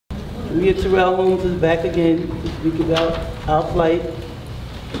We at Terrell Homes is back again to speak about our plight.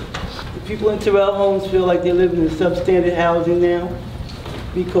 The people in Terrell Homes feel like they're living in substandard housing now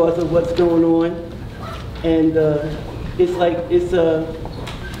because of what's going on. And it's like, it's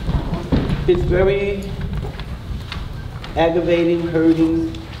very aggravating,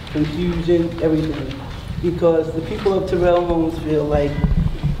 hurting, confusion, everything. Because the people of Terrell Homes feel like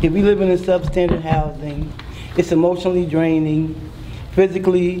if we live in substandard housing, it's emotionally draining,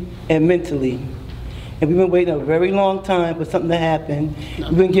 physically and mentally. And we've been waiting a very long time for something to happen.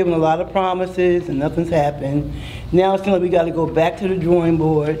 We've been given a lot of promises and nothing's happened. Now it seems like we got to go back to the drawing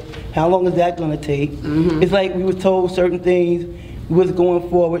board. How long is that going to take? It's like we were told certain things, we was going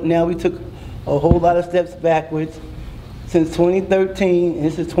forward. Now we took a whole lot of steps backwards. Since 2013, and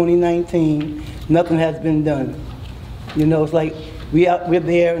this is 2019, nothing has been done. You know, it's like we're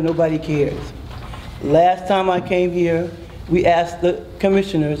there and nobody cares. Last time I came here, we asked the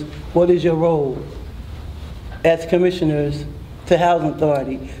commissioners, what is your role as commissioners to Housing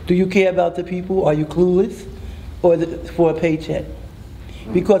Authority? Do you care about the people? Are you clueless? Or is it for a paycheck?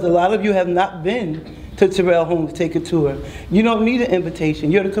 Because a lot of you have not been to Terrell Homes to take a tour. You don't need an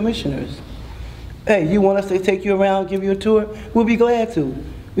invitation, you're the commissioners. Hey, you want us to take you around, give you a tour? We'll be glad to.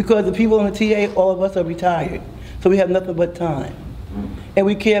 Because the people on the TA, all of us are retired. So we have nothing but time. And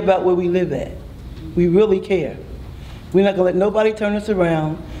we care about where we live at. We really care. We're not gonna let nobody turn us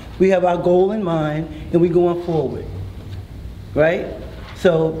around. We have our goal in mind and we're going forward, right?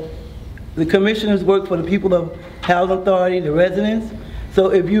 So the commissioners work for the people of Housing Authority, the residents.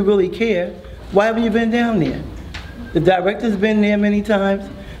 So if you really care, why haven't you been down there? The director's been there many times.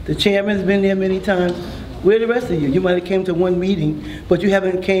 The chairman's been there many times. Where the rest of you? You might have came to one meeting, but you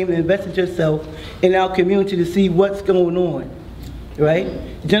haven't came and invested yourself in our community to see what's going on, right?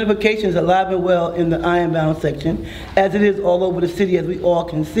 Gentrification is alive and well in the ironbound section, as it is all over the city, as we all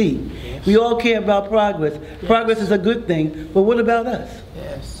can see. Yes. We all care about progress. Yes. Progress is a good thing, but what about us?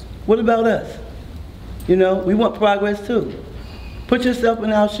 Yes. What about us? You know, we want progress too. Put yourself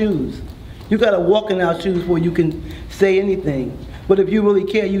in our shoes. You gotta walk in our shoes before you can say anything. But if you really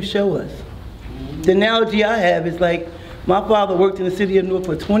care, you show us. The analogy I have is like, my father worked in the city of Newark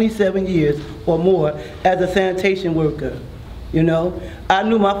for 27 years or more as a sanitation worker. You know, I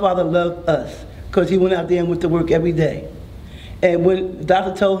knew my father loved us because he went out there and went to work every day. And when the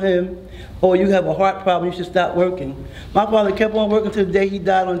doctor told him, oh, you have a heart problem, you should stop working, my father kept on working till the day he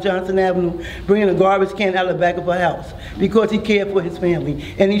died on Johnson Avenue, bringing a garbage can out of the back of our house because he cared for his family.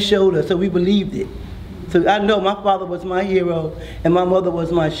 And he showed us, so we believed it. So I know my father was my hero and my mother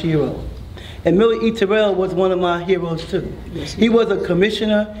was my shero. And Millie E. Terrell was one of my heroes too. Yes, he was a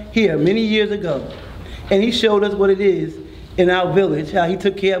commissioner here many years ago. And he showed us what it is in our village, how he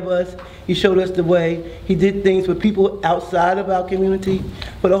took care of us. He showed us the way. He did things for people outside of our community,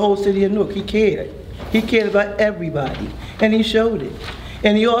 for the whole city of Newark. He cared. He cared about everybody. And he showed it.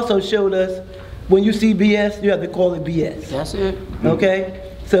 And he also showed us, when you see BS, you have to call it BS. That's it. Okay?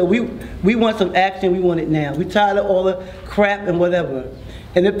 So we want some action, we want it now. We're tired of all the crap and whatever.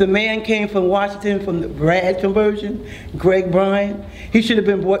 And if the man came from Washington, from the Brad conversion, Greg Bryan, he should have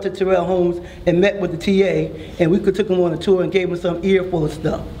been brought to Terrell Homes and met with the TA, and we could took him on a tour and gave him some earful of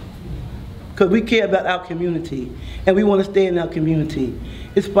stuff. Because we care about our community, and we want to stay in our community.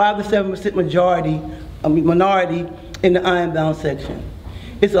 It's 5 to 7% minority in the ironbound section.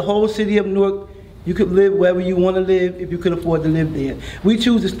 It's a whole city of Newark. You could live wherever you want to live if you could afford to live there. We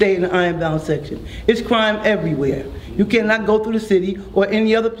choose to stay in the ironbound section. It's crime everywhere. You cannot go through the city or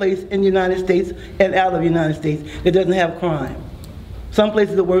any other place in the United States and out of the United States that doesn't have crime. Some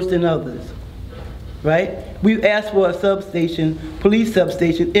places are worse than others, right? We asked for a substation, police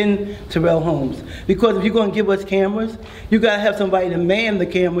substation in Terrell Homes. Because if you're going to give us cameras, you got to have somebody to man the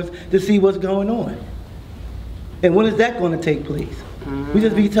cameras to see what's going on. And when is that going to take place? We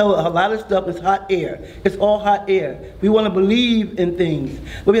just be told a lot of stuff is hot air. It's all hot air. We want to believe in things,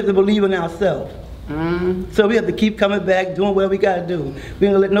 but we have to believe in ourselves. So we have to keep coming back, doing what we got to do. We ain't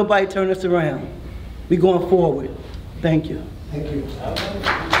gonna let nobody turn us around. We going forward. Thank you. Thank you.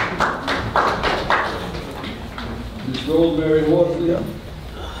 Ms. Rosemary, what?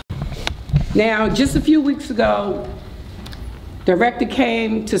 Now, just a few weeks ago, Director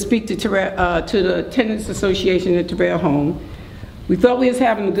came to speak to the Tenants Association at Terrell Home. We thought we was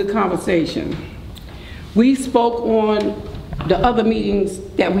having a good conversation. We spoke on the other meetings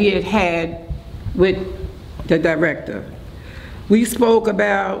that we had had with the director. We spoke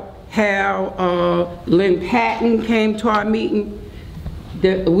about how Lynn Patton came to our meeting.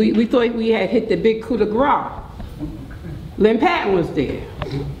 We thought we had hit the big coup de grace. Lynn Patton was there.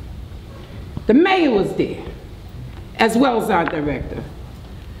 The mayor was there, as well as our director.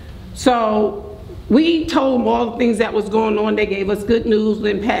 So we told them all the things that was going on. They gave us good news.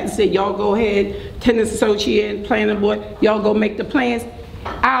 Lynn Patton said, y'all go ahead, tenants association, planning board, y'all go make the plans.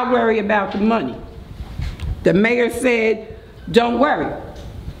 I'll worry about the money. The mayor said, don't worry.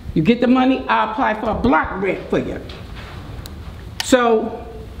 You get the money, I'll apply for a block rent for you. So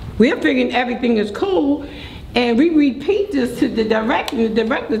we're figuring everything is cool, and we repeat this to the director, and the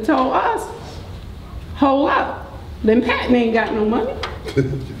director told us, hold up, Lynn Patton ain't got no money.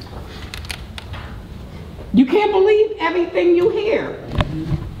 You can't believe everything you hear.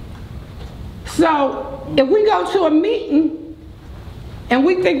 So if we go to a meeting and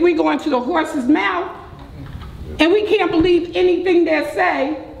we think we're going to the horse's mouth and we can't believe anything they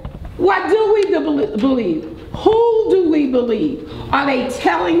say, what do we believe? Who do we believe? Are they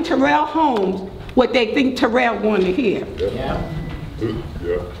telling Terrell Holmes what they think Terrell want to hear? Yeah.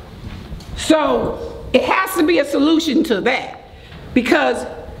 Yeah. So it has to be a solution to that, because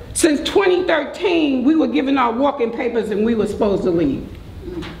since 2013, we were given our walking papers and we were supposed to leave.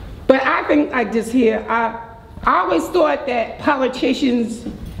 But I think I just hear, I always thought that politicians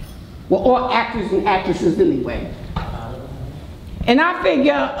were all actors and actresses anyway. And I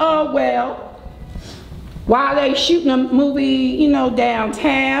figure, oh well, while they shooting a movie, you know,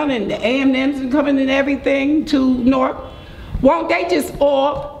 downtown and the A&Ms and coming and everything to Newark, won't they just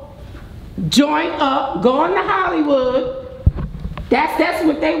all join up, go on to Hollywood? That's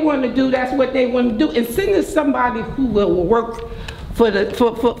what they want to do. That's what they want to do, and send us somebody who will work for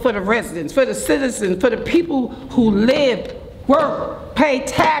the residents, for the citizens, for the people who live, work, pay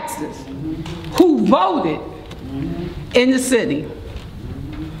taxes, who voted in the city.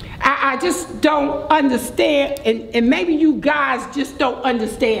 I just don't understand, and maybe you guys just don't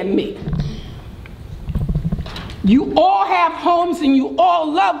understand me. You all have homes and you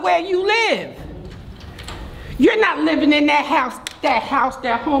all love where you live. You're not living in that house,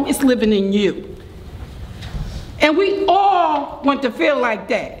 that home, it's living in you. And we all want to feel like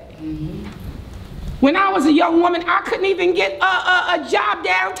that. When I was a young woman, I couldn't even get a job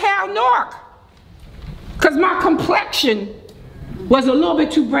downtown Newark because my complexion was a little bit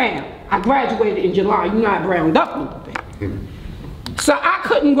too brown. I graduated in July, you know, I browned up a little bit. So I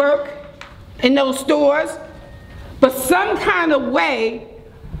couldn't work in those stores, but some kind of way,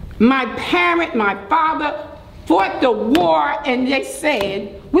 my father, fought the war, and they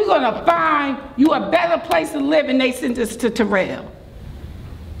said, we're gonna find you a better place to live, and they sent us to Terrell.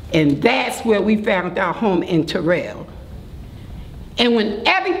 And that's where we found our home, in Terrell. And when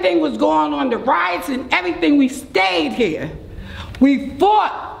everything was going on, the riots and everything, we stayed here. We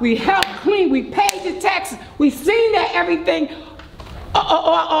fought, we helped clean, we paid the taxes, we seen that everything,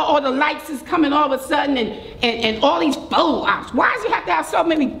 or the lights is coming all of a sudden, and all these photo ops. Why does you have to have so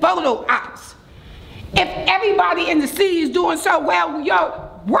many photo ops? If everybody in the city is doing so well, your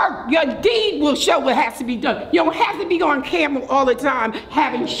work, your deed will show what has to be done. You don't have to be on camera all the time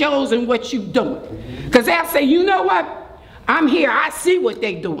having shows and what you're doing. Because they'll say, you know what? I'm here, I see what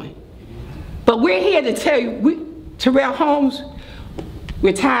they're doing. But we're here to tell you, Terrell Holmes,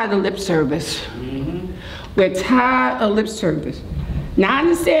 we're tired of lip service. We're tired of lip service. Now I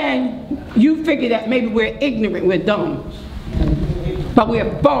understand you figure that maybe we're ignorant, we're dumb. But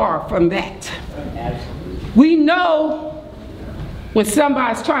we're far from that. We know when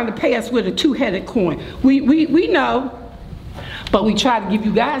somebody's trying to pay us with a two-headed coin. We know, but we try to give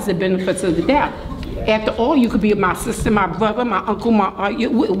you guys the benefits of the doubt. After all, you could be my sister, my brother, my uncle, my aunt.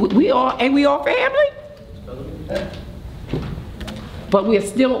 We all family. But we're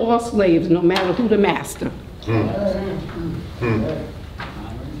still all slaves, no matter who the master.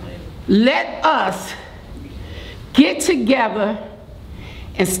 Let us get together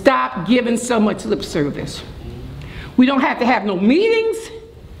and stop giving so much lip service. We don't have to have no meetings.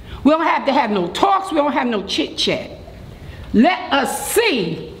 We don't have to have no talks. We don't have no chit chat. Let us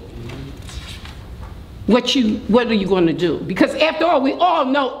see what are you going to do? Because after all, we all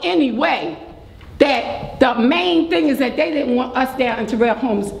know anyway that the main thing is that they didn't want us down in Terrell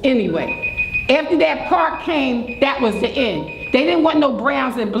Homes anyway. After that park came, that was the end. They didn't want no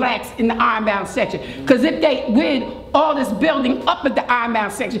browns and blacks in the ironbound section. Because if they rid all this building up at the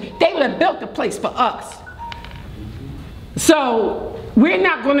ironbound section, they would have built the place for us. So we're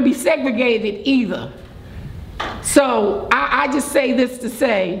not going to be segregated either. So I just say this to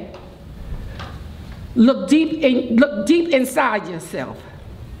say, look deep inside yourself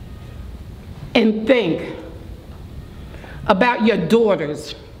and think about your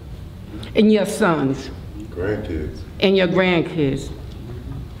daughters and your sons. Grandkids. And your grandkids.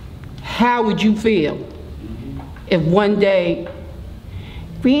 How would you feel if one day,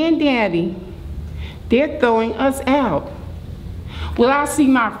 Granddaddy, they're throwing us out? Will I see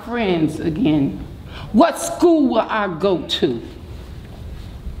my friends again? What school will I go to?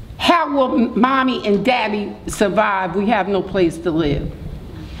 How will mommy and daddy survive? We have no place to live.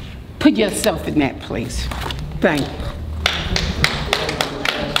 Put yourself in that place. Thank you.